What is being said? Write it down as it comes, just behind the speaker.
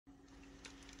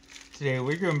Today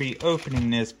we're going to be opening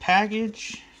this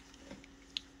package.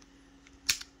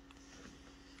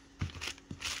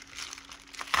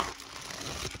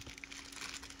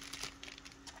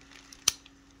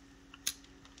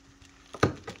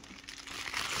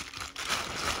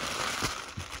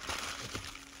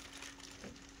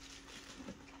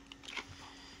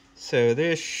 So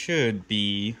this should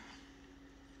be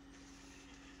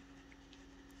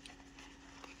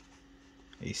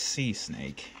a sea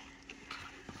snake.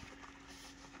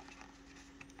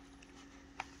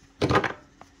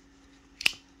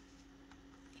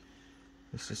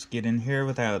 Let's just get in here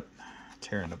without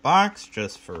tearing the box,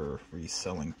 just for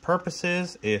reselling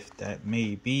purposes, if that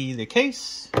may be the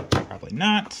case. Probably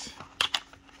not,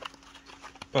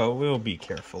 but we'll be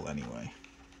careful anyway.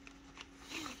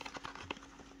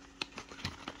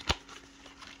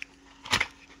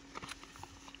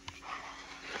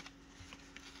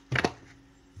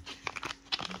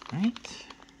 Right,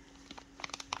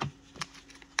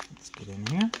 let's get in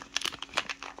here.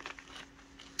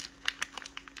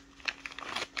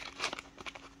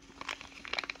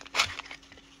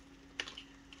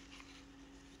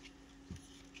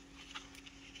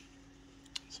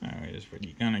 So here's what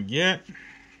you're gonna get: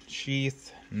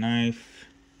 sheath, knife,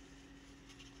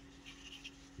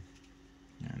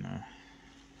 and a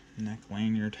neck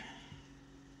lanyard.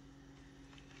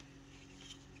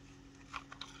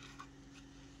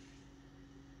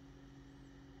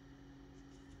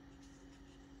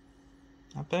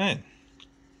 Not bad.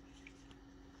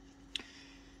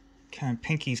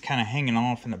 Pinky's kind of hanging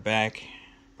off in the back,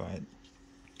 but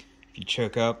if you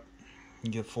choke up, you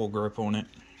get full grip on it.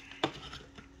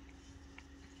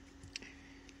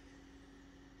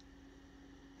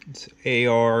 It's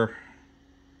AR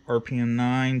RPM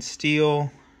 9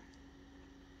 steel.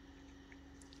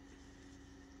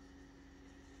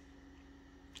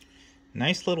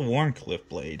 Nice little Warncliffe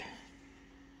blade.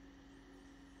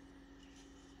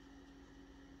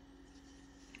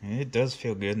 It does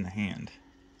feel good in the hand.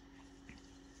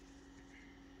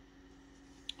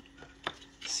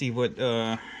 See what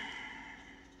the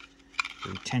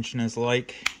retention is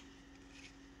like.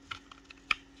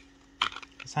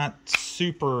 It's not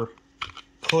super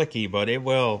clicky, but it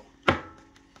will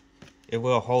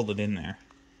hold it in there.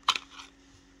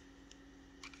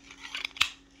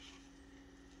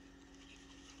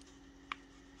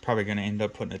 Probably gonna end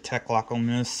up putting a tech lock on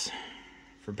this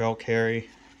for belt carry.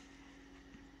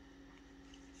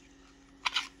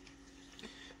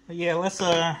 But yeah, let's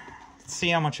see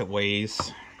how much it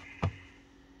weighs.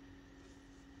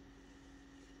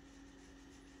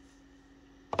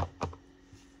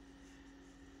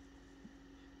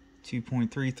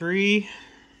 .33.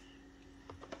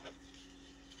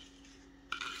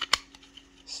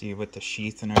 See with the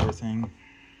sheath and everything.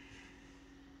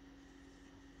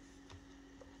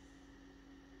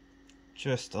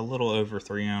 Just a little over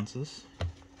 3 ounces.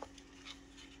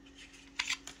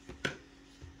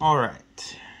 All right.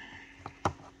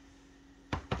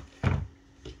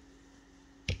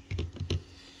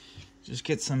 Just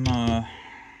get some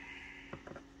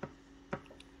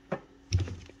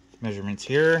measurements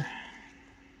here.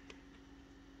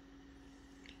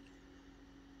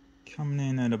 Coming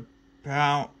in at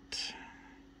about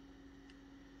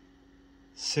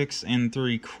 6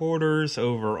 3/4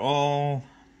 overall.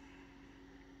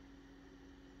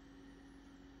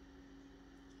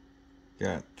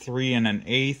 Got 3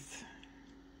 1/8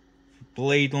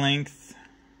 blade length.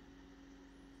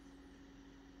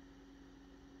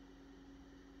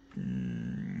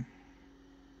 2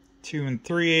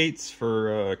 3/8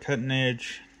 for cutting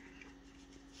edge.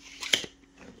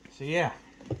 So yeah.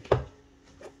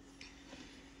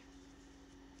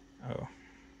 Oh,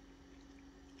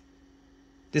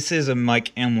 this is a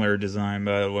Mike Emler design,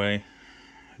 by the way.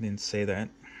 I didn't say that.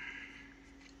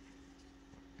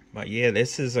 But yeah,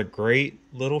 this is a great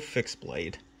little fixed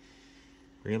blade.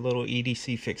 Great little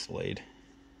EDC fixed blade.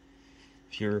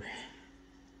 If you're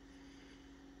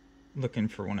looking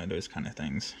for one of those kind of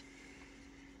things.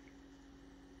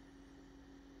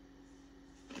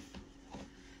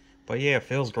 But yeah, it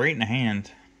feels great in the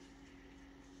hand.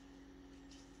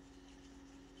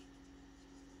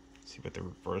 See what the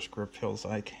reverse grip feels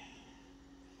like.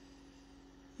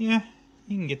 Yeah,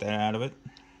 you can get that out of it.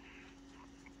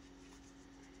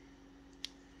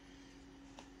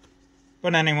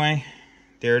 But anyway,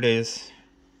 there it is.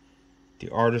 The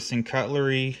Artisan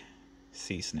Cutlery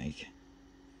Sea Snake.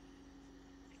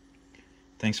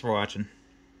 Thanks for watching.